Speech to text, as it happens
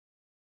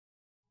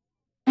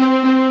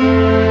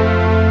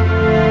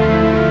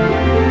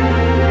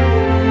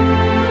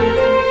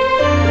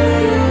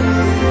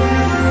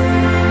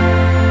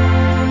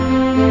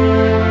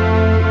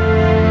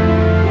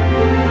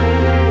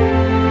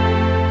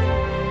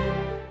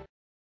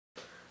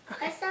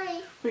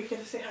We're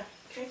gonna say hi,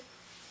 okay?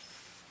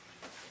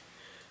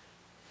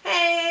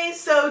 Hey,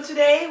 so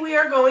today we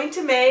are going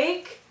to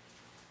make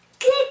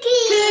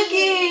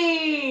cookies!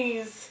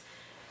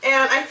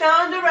 And I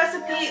found a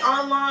recipe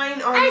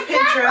online on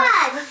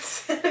Pinterest.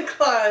 Santa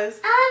Claus.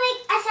 I want to make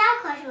a Santa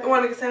Claus one. You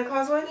want to make a Santa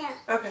Claus one?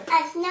 Yeah. Okay. A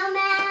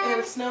snowman.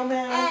 And a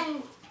snowman.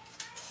 And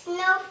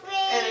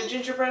snowflake. And a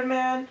gingerbread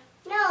man.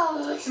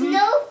 No,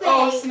 snowflake.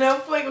 Oh,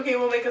 snowflake? Okay,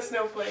 we'll make a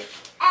snowflake.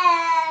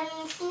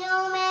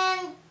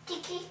 Snowman,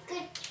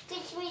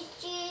 Christmas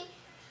tree,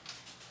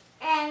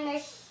 and a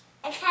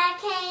cat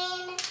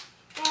cane,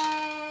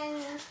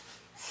 and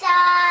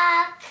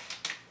sock.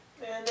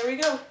 And there we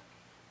go.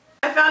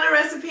 I found a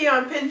recipe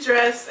on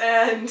Pinterest,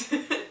 and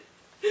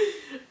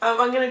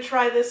I'm gonna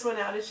try this one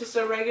out. It's just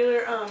a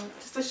regular,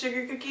 just a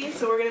sugar cookie.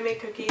 So we're gonna make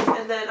cookies,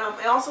 and then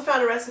I also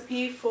found a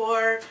recipe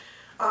for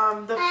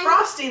the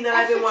frosting that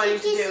I've been wanting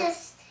to do.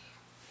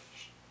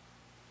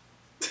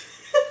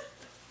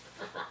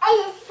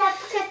 Stop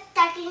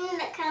talking to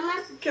the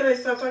camera. Can I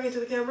stop talking to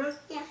the camera?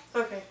 Yeah.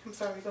 Okay, I'm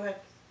sorry. Go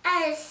ahead.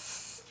 How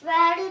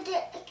do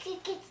the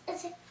cookies?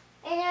 It's a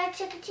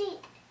trick or treat.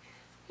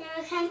 No,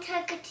 we can't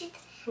trick or treat.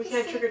 We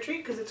can't trick or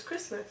treat because it's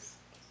Christmas.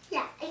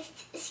 Yeah,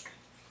 it's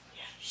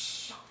Yeah.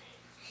 Shh.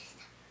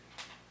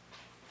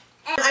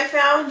 And I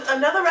found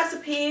another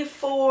recipe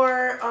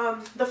for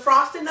the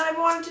frosting that I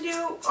wanted to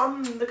do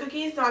on the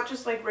cookies, not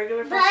just like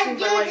regular frosting,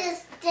 but like.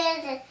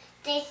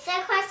 The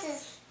Santa Claus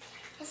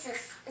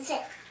is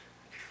it.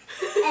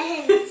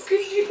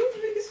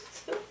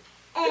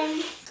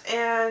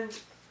 And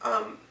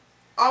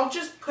I'll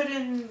just put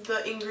in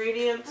the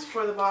ingredients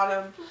for the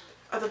bottom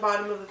at the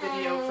bottom of the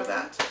video for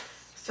that.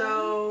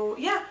 So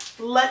yeah,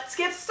 let's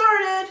get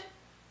started.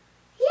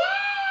 Yay!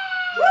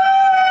 Woo!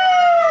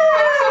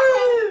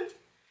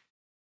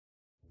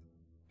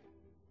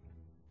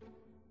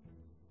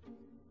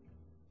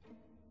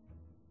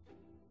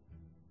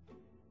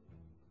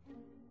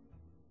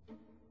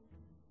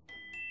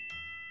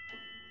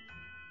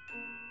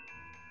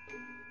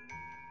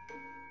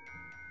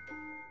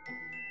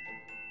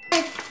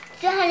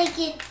 So how to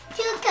get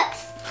 2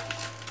 cups.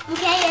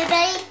 Okay,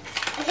 everybody?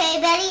 Okay,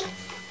 everybody?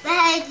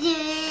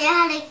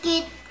 How to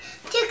get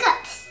 2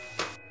 cups.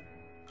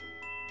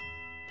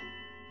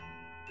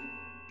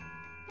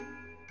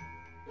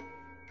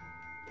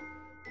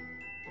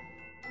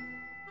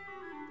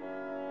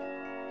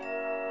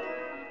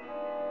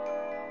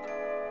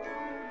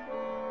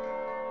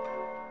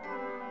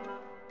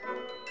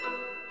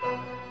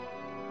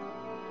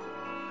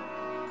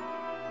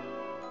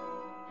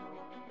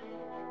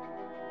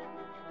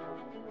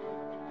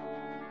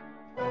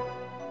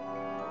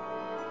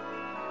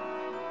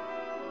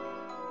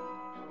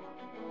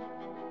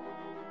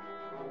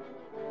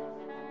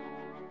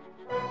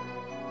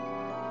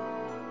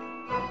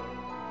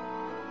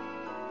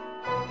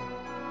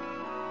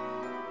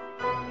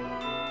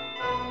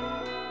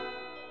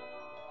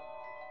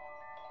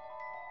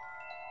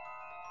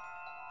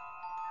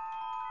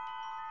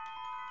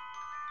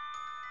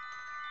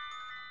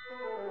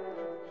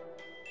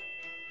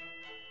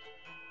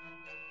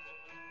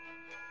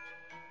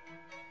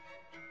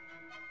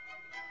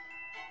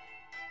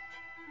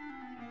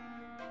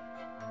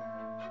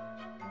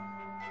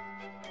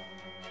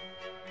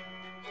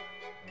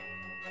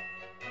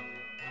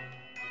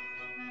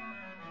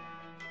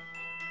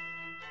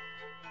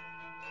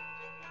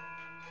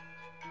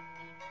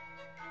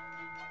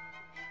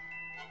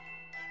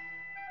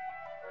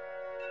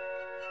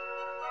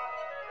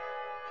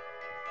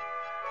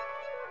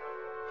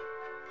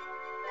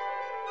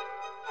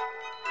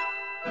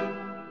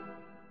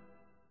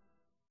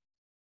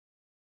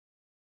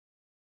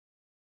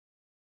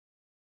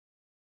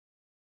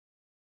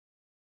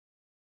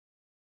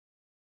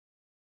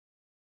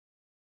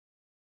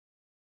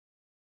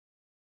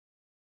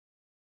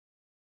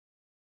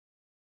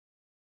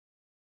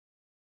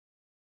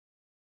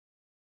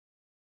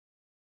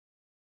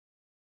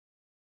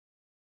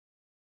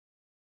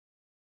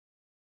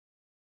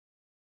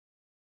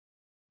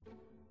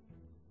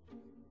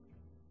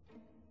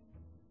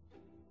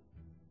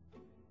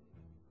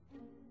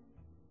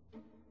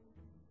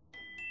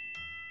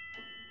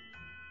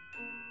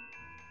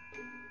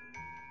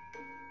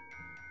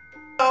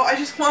 So I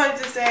just wanted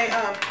to say,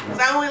 because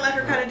I only let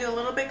her kind of do a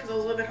little bit because it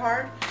was a little bit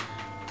hard.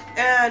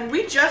 And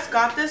we just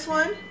got this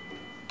one.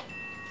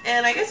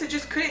 And I guess it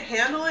just couldn't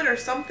handle it or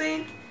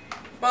something.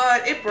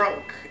 But it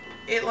broke.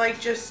 It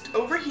like just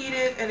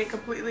overheated and it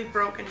completely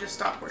broke and just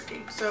stopped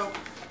working. So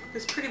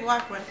this pretty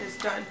black one is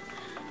done.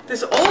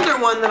 This older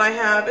one that I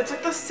have, it's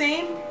like the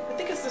same, I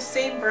think it's the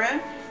same brand.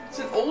 It's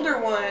an older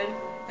one.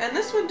 And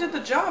this one did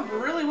the job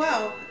really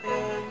well.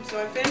 And so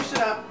I finished it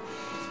up.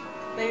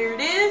 There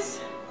it is.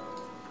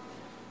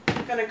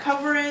 I'm going to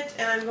cover it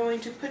and I'm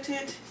going to put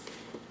it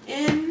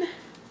in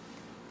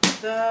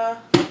the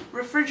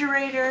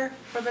refrigerator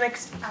for the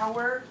next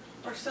hour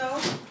or so.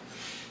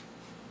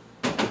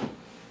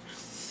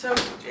 So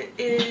it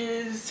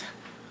is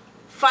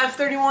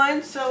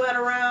 5:31, so at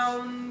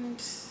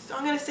around,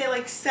 I'm going to say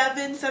like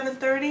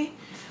 7:30,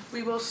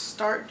 we will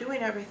start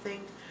doing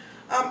everything.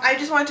 I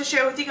just wanted to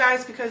share with you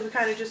guys because we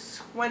kind of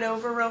just went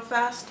over real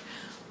fast.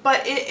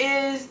 But it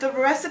is the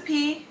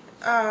recipe,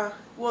 well,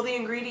 the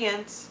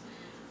ingredients.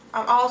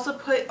 I'll also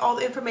put all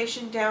the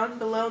information down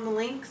below in the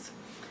links.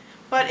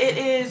 But it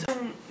is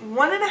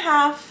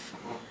 1.5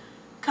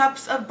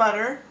 cups of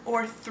butter,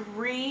 or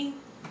three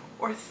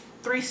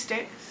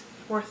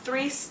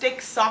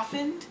sticks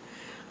softened,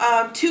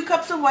 2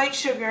 cups of white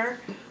sugar,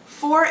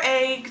 4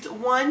 eggs,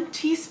 1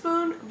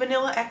 teaspoon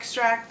vanilla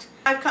extract,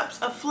 5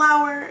 cups of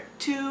flour,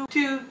 2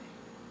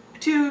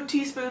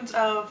 teaspoons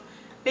of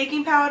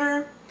baking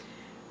powder,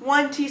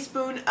 1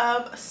 teaspoon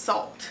of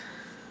salt.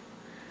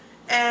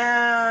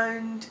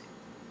 And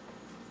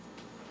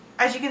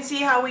as you can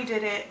see how we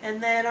did it.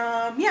 And then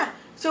yeah,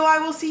 so I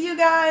will see you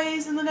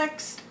guys in the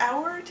next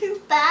hour or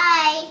two.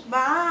 Bye.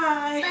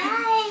 Bye.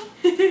 Bye.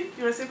 You want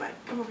to say bye?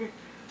 Come over here.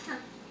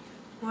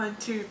 1,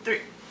 2,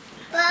 3.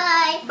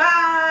 Bye. Bye.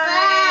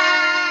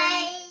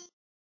 Bye.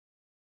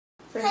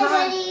 Say Hi,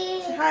 hi.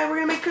 buddy. Say hi. We're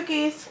gonna make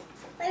cookies.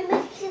 I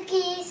make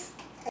cookies.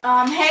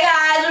 Hey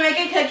guys, we're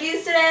making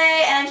cookies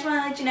today, and I just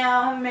want to let you know,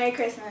 have a Merry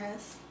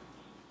Christmas.